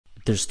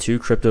There's two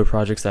crypto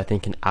projects that I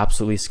think can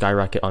absolutely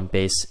skyrocket on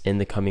Base in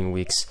the coming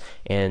weeks,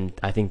 and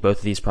I think both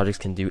of these projects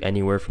can do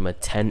anywhere from a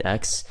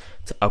 10x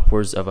to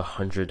upwards of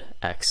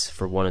 100x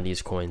for one of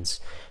these coins.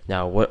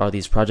 Now, what are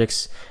these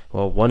projects?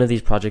 Well, one of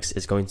these projects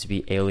is going to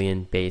be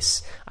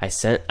Alienbase. I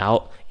sent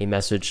out a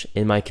message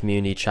in my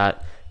community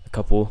chat a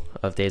couple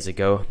of days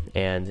ago,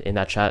 and in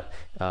that chat,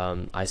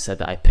 I said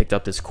that I picked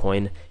up this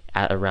coin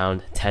at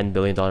around $10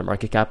 billion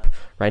market cap.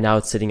 Right now,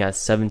 it's sitting at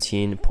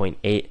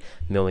 17.8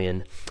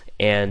 million.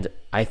 And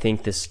I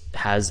think this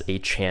has a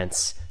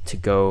chance to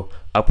go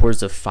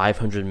upwards of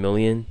 500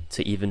 million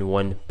to even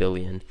 1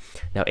 billion.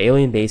 Now,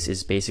 Alienbase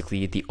is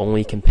basically the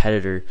only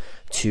competitor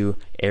to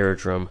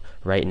Airdrome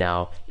right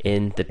now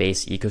in the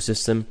Base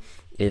ecosystem.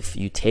 If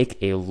you take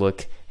a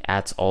look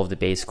at all of the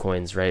Base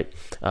coins, right,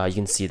 you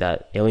can see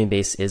that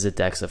Alienbase is a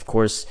DEX, of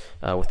course,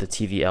 with a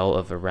TVL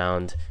of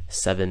around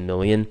 7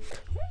 million.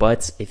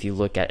 But if you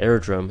look at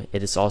Airdrome,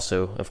 it is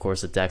also, of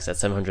course, a DEX at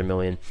 700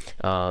 million.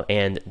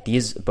 And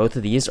both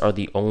of these are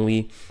the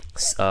only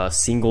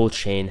single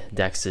chain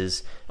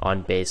DEXs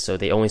on Base. So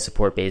they only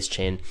support Base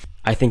chain.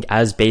 I think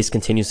as Base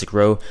continues to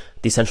grow,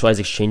 decentralized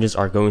exchanges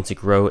are going to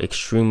grow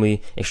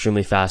extremely,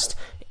 extremely fast.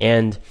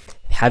 And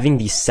having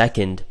the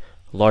second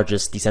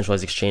largest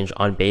decentralized exchange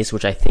on Base,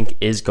 which I think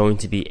is going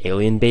to be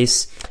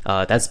Alienbase,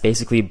 that's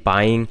basically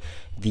buying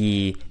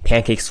the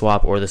pancake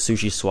swap or the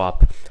sushi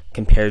swap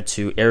compared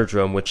to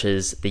Airdrome, which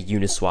is the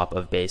Uniswap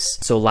of Base.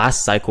 So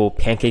last cycle,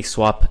 pancake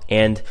swap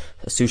and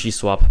sushi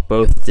swap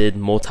both did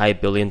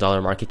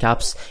multi-billion-dollar market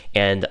caps,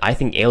 and I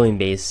think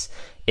Alienbase,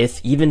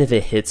 even if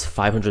it hits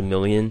 500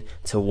 million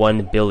to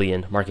 1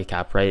 billion market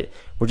cap, right?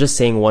 We're just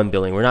saying 1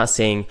 billion. We're not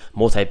saying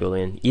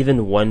multi-billion.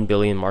 Even 1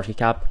 billion market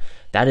cap,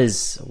 that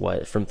is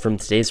what, from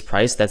today's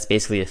price, that's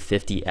basically a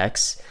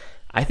 50x.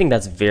 I think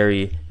that's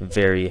very,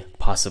 very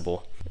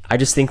possible. I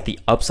just think the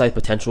upside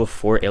potential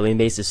for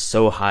Alienbase is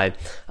so high,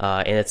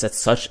 and it's at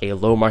such a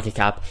low market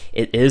cap.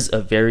 It is a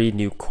very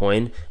new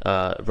coin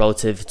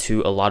relative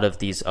to a lot of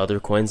these other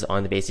coins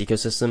on the Base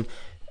ecosystem.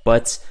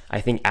 But I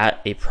think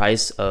at a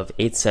price of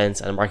 8 cents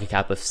and a market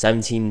cap of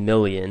 17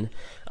 million,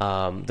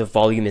 the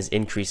volume is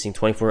increasing.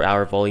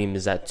 24-hour volume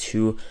is at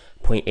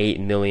 2.8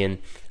 million.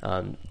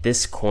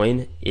 This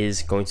coin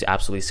is going to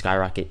absolutely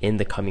skyrocket in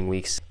the coming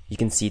weeks. You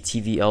can see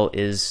TVL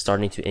is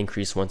starting to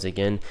increase once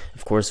again.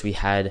 Of course, we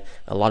had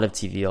a lot of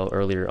TVL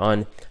earlier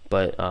on,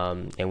 but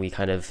and we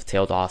kind of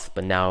tailed off,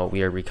 but now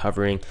we are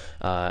recovering,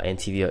 and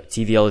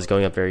TVL is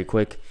going up very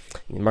quick.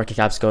 Market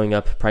cap's going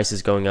up, price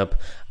is going up.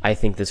 I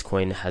think this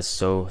coin has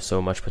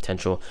so much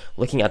potential.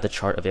 Looking at the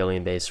chart of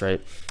Alienbase,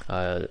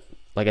 right?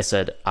 Like I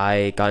said,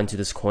 I got into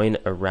this coin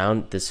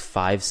around this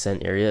 5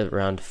 cent area,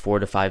 around 4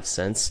 to 5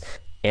 cents.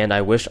 And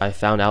I wish I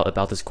found out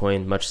about this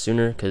coin much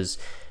sooner, because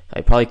I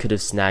probably could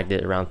have snagged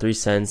it around 3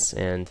 cents,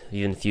 and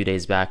even a few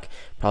days back,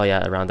 probably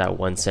at around that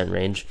 1 cent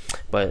range.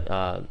 But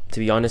to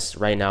be honest,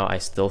 right now, I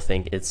still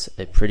think it's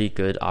a pretty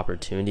good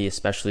opportunity,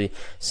 especially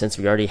since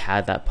we already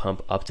had that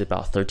pump up to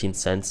about 13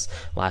 cents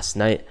last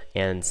night.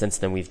 And since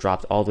then, we've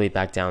dropped all the way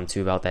back down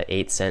to about that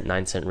 8 cent,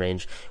 9 cent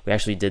range. We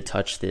actually did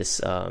touch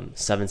this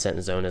 7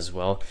 cent zone as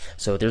well.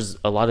 So there's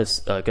a lot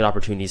of good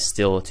opportunities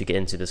still to get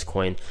into this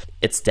coin.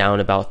 It's down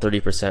about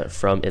 30%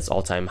 from its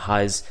all-time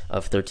highs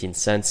of 13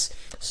 cents.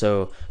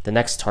 So the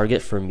next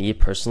target for me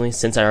personally,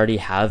 since I already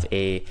have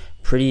a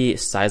pretty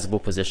sizable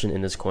position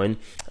in this coin,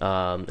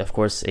 of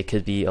course it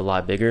could be a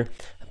lot bigger,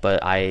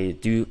 but I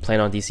do plan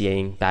on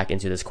DCAing back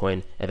into this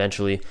coin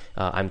eventually.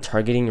 I'm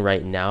targeting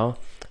right now,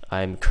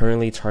 I'm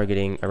currently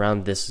targeting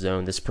around this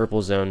zone, this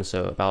purple zone,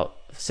 so about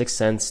 6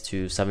 cents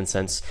to 7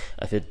 cents.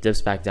 If it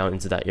dips back down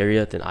into that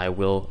area, then I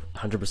will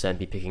 100%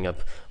 be picking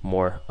up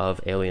more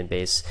of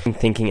Alienbase.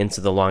 Thinking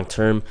into the long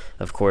term,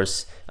 of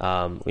course,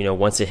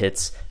 once it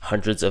hits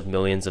hundreds of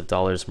millions of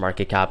dollars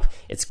market cap,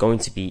 it's going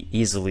to be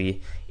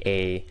easily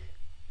a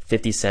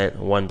 50 cent,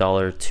 $1,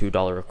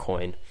 $2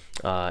 coin.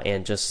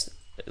 And just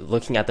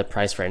looking at the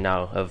price right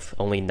now of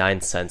only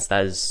 9 cents,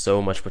 that is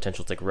so much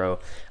potential to grow.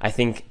 I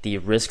think the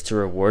risk to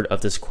reward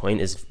of this coin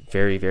is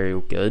very, very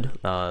good.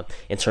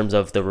 In terms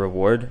of the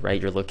reward,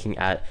 right, you're looking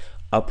at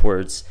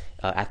upwards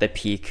at the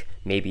peak,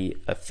 maybe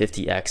a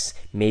 50x,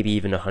 maybe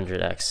even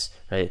 100x,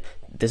 right?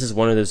 This is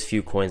one of those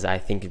few coins that I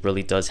think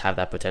really does have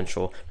that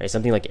potential, right?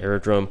 Something like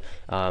Airdrome,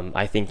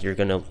 I think you're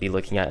going to be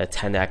looking at a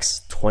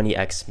 10x,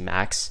 20x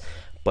max.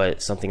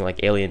 But something like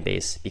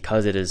Alienbase,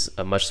 because it is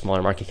a much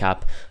smaller market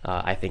cap,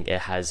 I think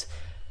it has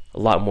a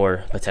lot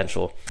more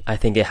potential. I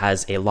think it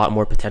has a lot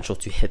more potential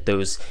to hit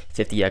those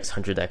 50x,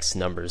 100x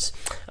numbers.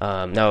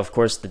 Now, of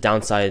course, the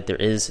downside, there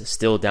is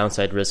still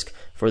downside risk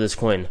for this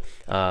coin,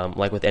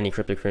 like with any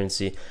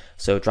cryptocurrency.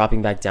 So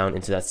dropping back down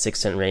into that 6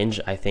 cent range,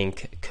 I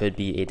think could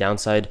be a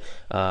downside.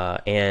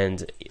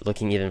 And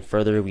looking even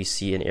further, we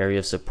see an area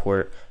of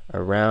support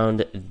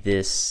around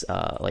this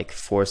like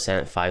 4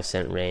 cent, 5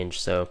 cent range.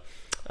 So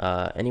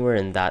anywhere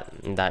in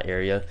that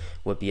area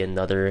would be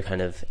another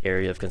kind of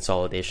area of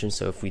consolidation.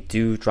 So if we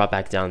do drop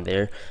back down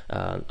there,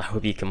 I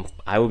would be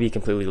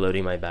completely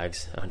loading my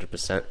bags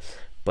 100%.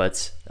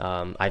 but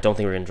I don't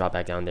think we're going to drop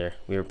back down there.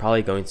 We were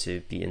probably going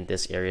to be in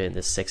this area, in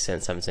this 6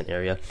 cent, 7 cent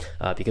area,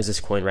 because this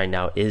coin right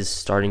now is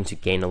starting to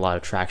gain a lot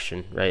of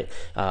traction, right?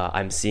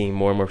 I'm seeing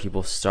more and more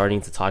people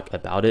starting to talk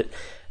about it.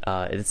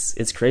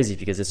 It's crazy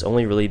because it's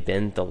only really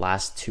been the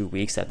last 2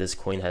 weeks that this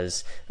coin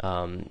has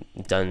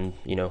done,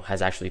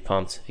 has actually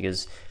pumped,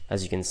 because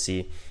as you can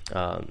see,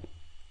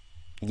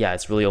 yeah,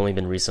 it's really only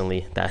been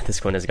recently that this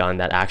coin has gotten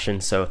that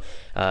action. So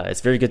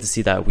it's very good to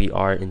see that we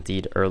are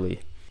indeed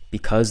early.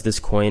 Because this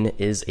coin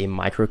is a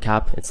micro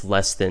cap, it's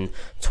less than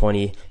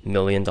 $20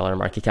 million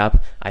market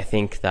cap, I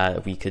think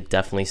that we could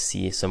definitely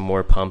see some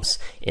more pumps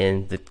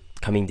in the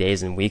coming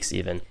days and weeks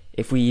even.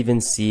 If we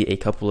even see a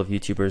couple of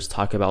YouTubers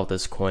talk about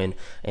this coin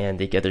and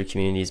they get their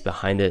communities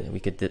behind it, we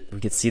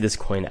could see this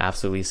coin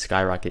absolutely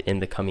skyrocket in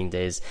the coming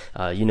days.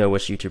 You know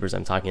which YouTubers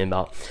I'm talking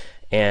about.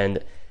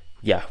 And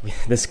yeah,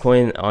 this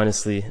coin,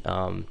 honestly,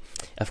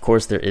 of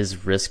course there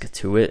is risk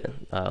to it,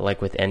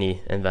 like with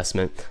any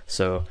investment.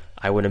 So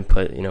I wouldn't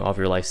put all of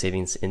your life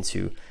savings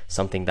into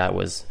something that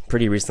was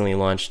pretty recently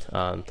launched.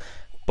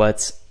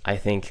 But I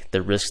think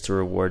the risk to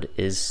reward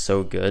is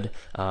so good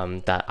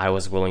that I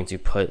was willing to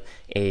put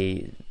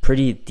a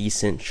pretty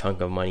decent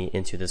chunk of money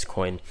into this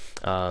coin.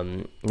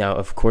 Now,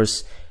 of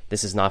course,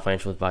 this is not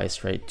financial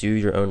advice, right? Do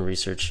your own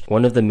research.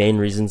 One of the main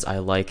reasons I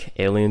like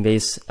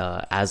Alienbase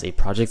as a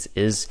project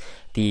is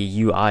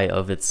the UI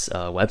of its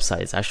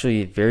website. It's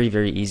actually very,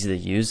 very easy to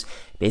use.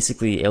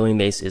 Basically,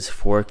 Alienbase is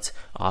forked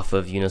off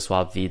of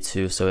Uniswap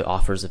v2, so it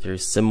offers a very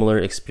similar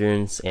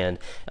experience and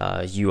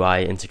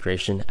UI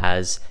integration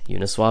as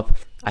Uniswap.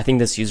 I think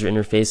this user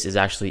interface is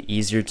actually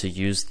easier to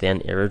use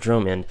than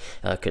Aerodrome and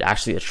could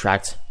actually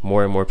attract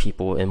more and more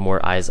people and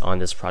more eyes on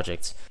this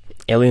project.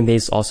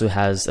 Alienbase also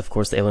has, of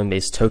course, the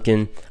Alienbase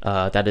token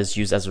that is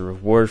used as a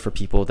reward for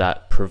people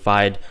that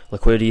provide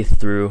liquidity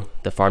through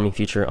the farming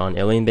feature on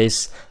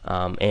Alienbase.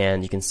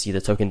 And you can see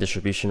the token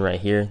distribution right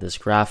here, this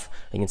graph.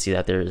 You can see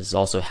that there is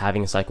also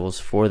halving cycles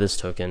for this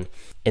token.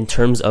 In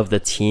terms of the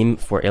team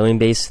for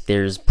Alienbase,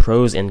 there's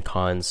pros and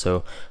cons.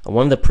 So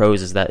one of the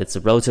pros is that it's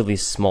a relatively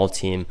small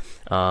team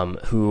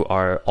who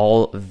are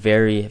all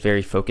very,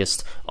 very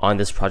focused on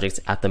this project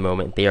at the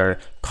moment. They are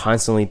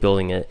constantly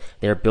building it.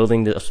 They're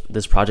building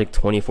this project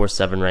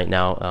 24/7 right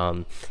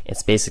now.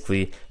 It's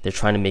basically, they're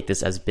trying to make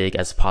this as big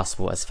as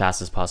possible, as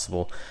fast as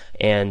possible.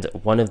 And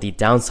one of the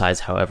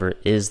downsides, however,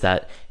 is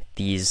that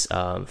these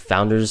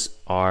founders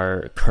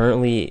are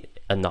currently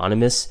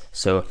anonymous.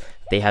 So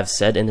they have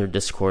said in their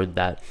Discord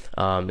that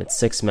it's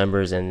 6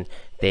 members and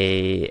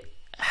they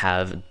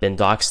have been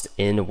doxxed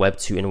in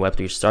Web2 and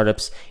Web3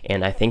 startups.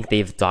 And I think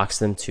they've doxxed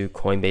them to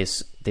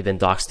Coinbase. They've been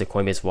doxxed to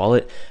Coinbase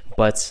wallet,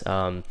 but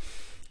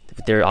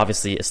they're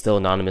obviously still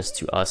anonymous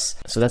to us.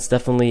 So that's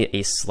definitely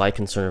a slight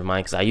concern of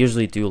mine, because I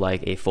usually do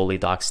like a fully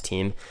doxxed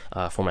team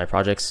for my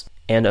projects.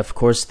 And of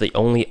course, the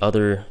only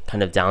other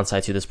kind of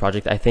downside to this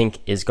project, I think,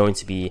 is going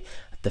to be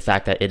the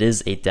fact that it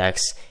is a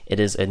DEX, it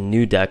is a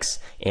new DEX,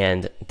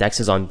 and DEX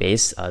is on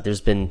Base.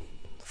 There's been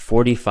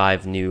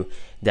 45 new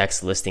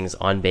DEX listings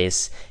on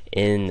Base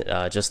in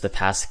just the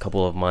past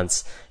couple of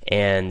months,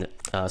 and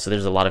so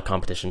there's a lot of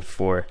competition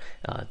for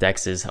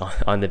DEXs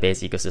on the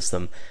Base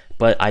ecosystem.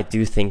 But I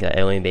do think that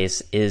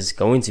Alienbase is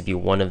going to be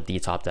one of the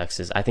top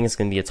DEXs. I think it's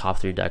going to be a top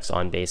 3 DEX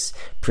on Base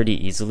pretty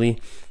easily.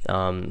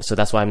 So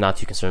that's why I'm not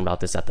too concerned about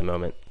this at the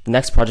moment. The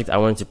next project I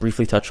wanted to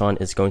briefly touch on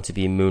is going to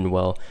be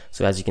Moonwell.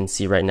 So as you can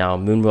see right now,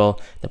 Moonwell,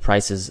 the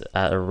price is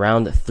at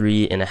around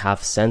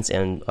 3.5 cents.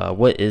 And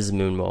what is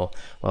Moonwell?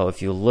 Well,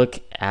 if you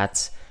look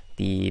at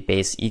the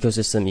Base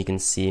ecosystem, you can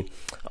see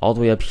all the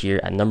way up here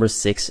at number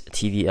 6,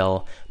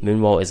 TVL.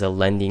 Moonwell is a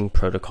lending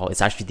protocol. It's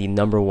actually the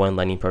 #1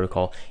 lending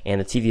protocol, and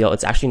the TVL,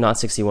 it's actually not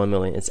 61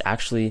 million. It's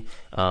actually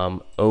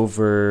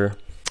over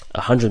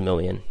 100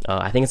 million.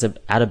 I think it's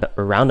at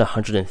around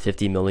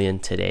 150 million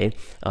today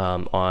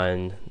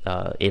on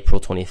April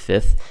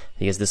 25th,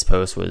 because this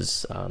post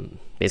was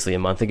basically a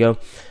month ago.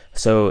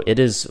 So it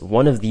is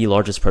one of the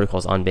largest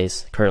protocols on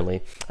Base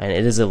currently, and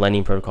it is a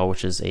lending protocol,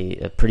 which is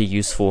a pretty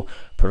useful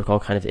protocol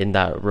kind of in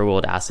that real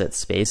world asset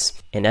space.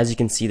 And as you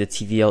can see, the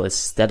TVL is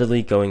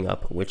steadily going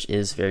up, which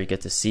is very good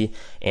to see,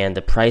 and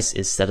the price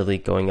is steadily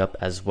going up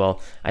as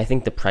well. I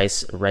think the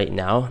price right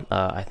now,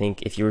 I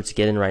think if you were to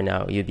get in right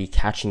now, you'd be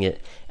catching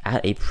it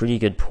at a pretty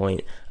good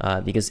point,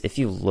 because if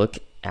you look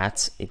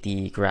at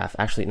the graph,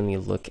 actually let me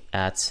look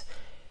at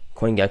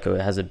CoinGecko.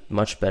 It has a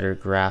much better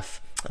graph.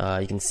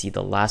 You can see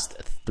the last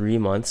 3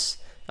 months,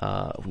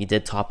 we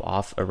did top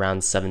off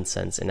around 7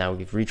 cents, and now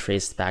we've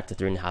retraced back to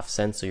 3.5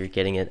 cents. So you're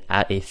getting it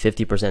at a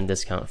 50%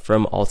 discount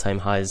from all-time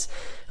highs.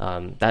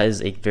 That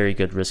is a very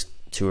good risk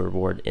to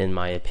reward, in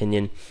my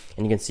opinion.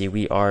 And you can see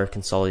we are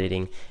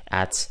consolidating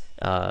at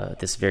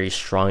this very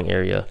strong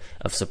area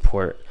of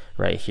support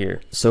right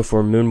here. So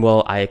for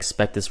Moonwell, I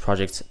expect this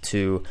project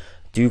to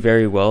do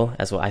very well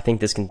as well. I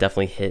think this can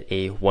definitely hit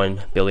a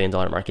 $1 billion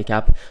market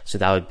cap. So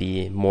that would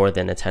be more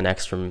than a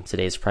 10x from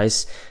today's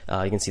price.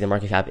 You can see the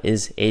market cap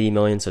is 80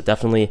 million. So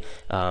definitely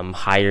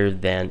higher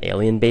than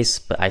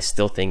Alienbase, but I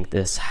still think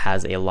this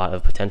has a lot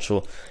of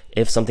potential.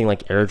 If something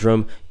like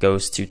Airdrome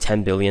goes to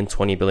 10 billion,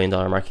 $20 billion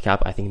market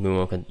cap, I think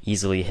Moonwell could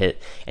easily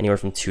hit anywhere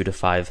from $2 to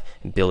 $5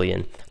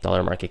 billion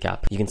market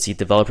cap. You can see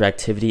developer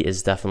activity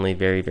is definitely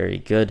very, very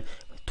good.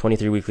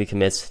 23 weekly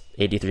commits,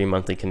 83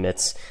 monthly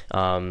commits,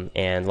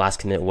 and last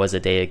commit was a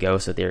day ago,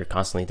 so they're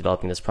constantly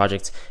developing this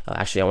project.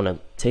 Actually, I want to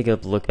take a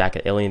look back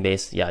at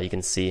Alienbase. Yeah, you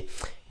can see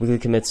weekly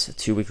commits,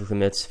 2 weekly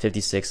commits,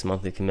 56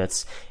 monthly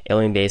commits.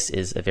 Alienbase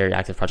is a very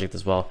active project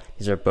as well.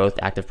 These are both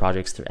active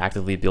projects. They're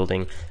actively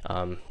building.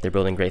 They're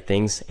building great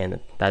things, and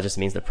that just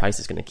means the price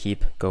is going to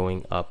keep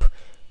going up.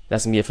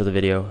 That's going to be it for the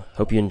video.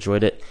 Hope you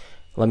enjoyed it.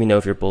 Let me know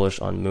if you're bullish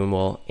on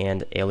Moonwell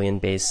and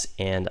Alienbase,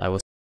 and I will